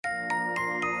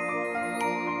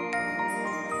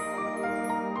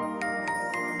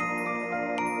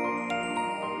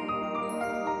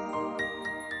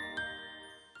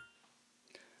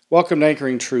Welcome to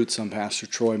Anchoring Truths. I'm Pastor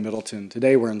Troy Middleton.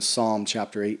 Today we're in Psalm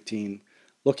chapter 18,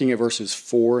 looking at verses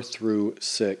 4 through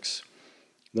 6.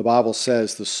 The Bible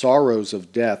says, "The sorrows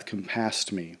of death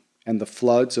compassed me, and the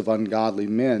floods of ungodly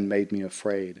men made me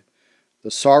afraid. The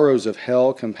sorrows of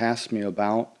hell compassed me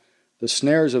about, the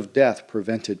snares of death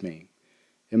prevented me.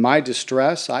 In my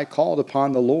distress I called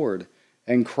upon the Lord,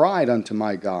 and cried unto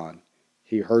my God.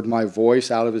 He heard my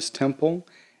voice out of his temple,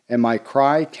 and my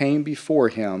cry came before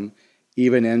him,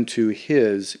 even into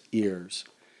his ears."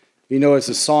 You know, as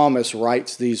the psalmist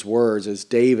writes these words, as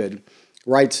David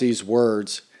writes these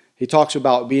words, he talks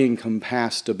about being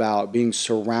compassed about, being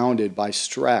surrounded by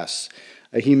stress.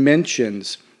 He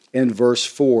mentions in verse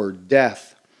 4,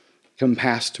 death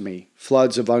compassed me,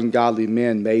 floods of ungodly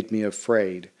men made me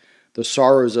afraid. The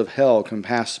sorrows of hell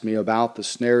compassed me about, the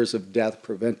snares of death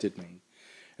prevented me.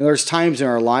 And there's times in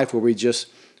our life where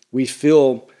we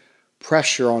feel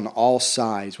pressure on all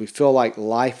sides. We feel like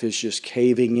life is just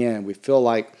caving in. We feel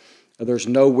like there's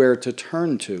nowhere to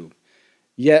turn to.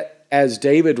 Yet, as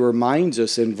David reminds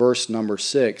us in verse number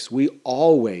 6, we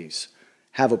always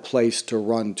have a place to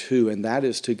run to, and that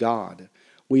is to God.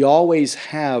 We always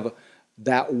have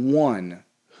that one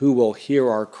who will hear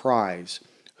our cries,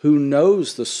 who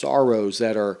knows the sorrows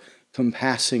that are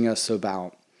compassing us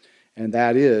about, and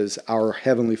that is our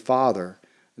Heavenly Father.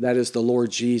 That is the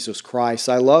Lord Jesus Christ.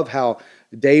 I love how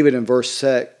David in verse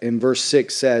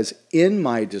 6 says, "In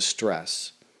my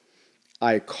distress,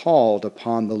 I called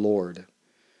upon the Lord."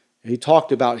 He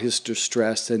talked about his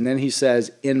distress, and then he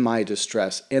says, "In my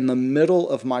distress, in the middle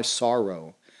of my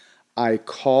sorrow, I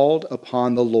called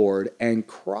upon the Lord and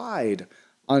cried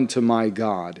unto my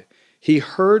God. He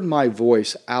heard my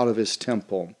voice out of his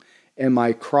temple, and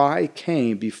my cry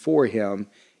came before him,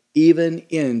 even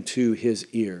into his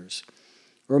ears."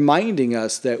 Reminding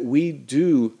us that we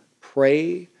do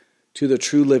pray to the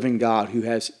true living God who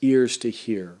has ears to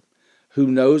hear, who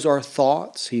knows our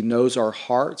thoughts, he knows our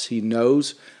hearts, he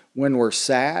knows when we're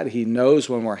sad, he knows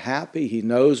when we're happy, he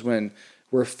knows when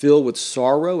we're filled with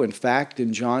sorrow. In fact,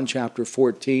 in John chapter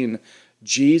 14,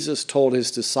 Jesus told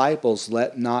his disciples,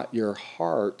 "Let not your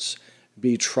hearts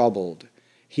be troubled."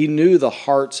 He knew the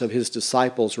hearts of his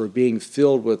disciples were being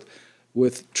filled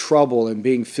with trouble and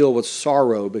being filled with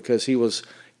sorrow, because he was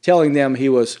telling them he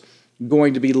was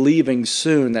going to be leaving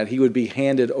soon, that he would be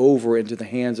handed over into the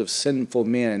hands of sinful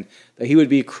men, that he would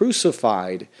be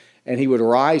crucified, and he would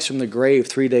rise from the grave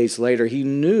 3 days later. He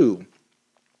knew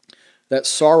that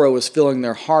sorrow was filling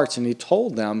their hearts, and he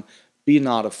told them, "Be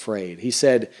not afraid." He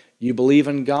said, "You believe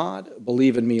in God,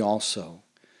 believe in me also."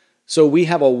 So we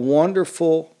have a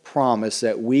wonderful promise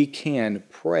that we can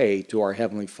pray to our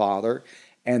Heavenly Father,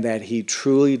 and that he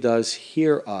truly does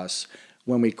hear us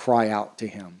when we cry out to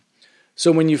him.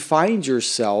 So when you find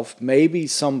yourself, maybe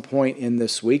some point in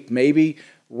this week, maybe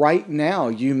right now,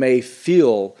 you may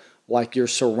feel like you're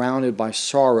surrounded by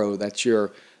sorrow, that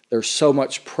there's so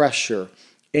much pressure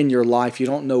in your life, you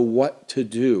don't know what to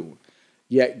do.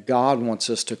 Yet God wants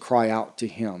us to cry out to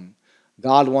him.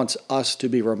 God wants us to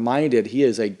be reminded he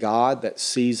is a God that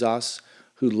sees us,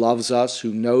 who loves us,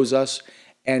 who knows us,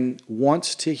 and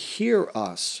wants to hear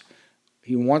us.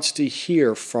 He wants to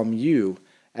hear from you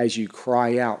as you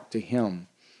cry out to him.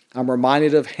 I'm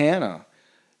reminded of Hannah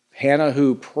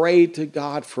who prayed to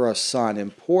God for a son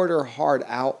and poured her heart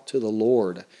out to the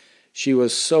Lord. She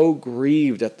was so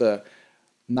grieved at the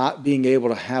not being able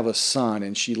to have a son,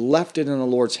 and she left it in the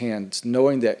Lord's hands,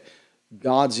 knowing that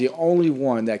God's the only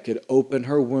one that could open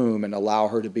her womb and allow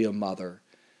her to be a mother.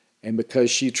 And because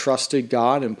she trusted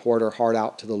God and poured her heart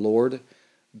out to the Lord,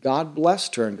 God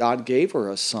blessed her, and God gave her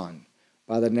a son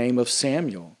by the name of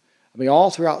Samuel. I mean,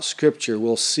 all throughout Scripture,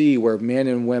 we'll see where men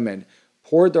and women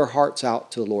poured their hearts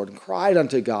out to the Lord and cried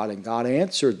unto God, and God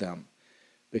answered them,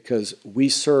 because we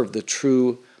serve the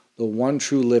one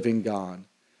true living God,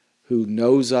 who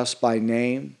knows us by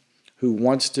name, who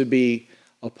wants to be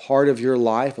a part of your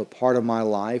life, a part of my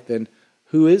life, and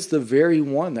who is the very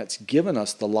one that's given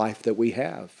us the life that we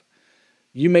have.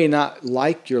 You may not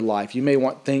like your life. You may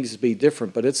want things to be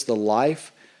different, but it's the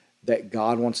life that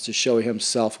God wants to show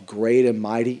himself great and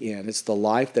mighty in. It's the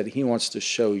life that he wants to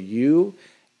show you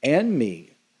and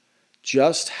me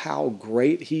just how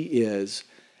great he is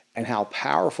and how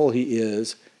powerful he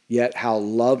is, yet how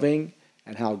loving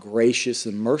and how gracious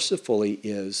and merciful he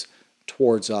is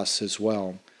towards us as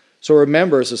well. So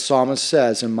remember, as the psalmist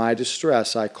says, "In my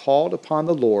distress I called upon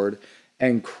the Lord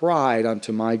and cried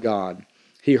unto my God.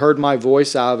 He heard my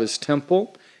voice out of his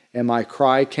temple, and my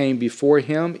cry came before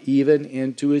him, even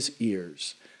into his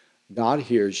ears." God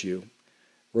hears you.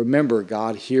 Remember,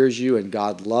 God hears you and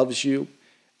God loves you,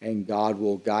 and God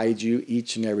will guide you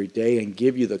each and every day and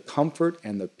give you the comfort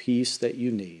and the peace that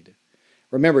you need.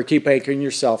 Remember, keep anchoring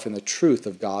yourself in the truth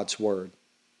of God's Word.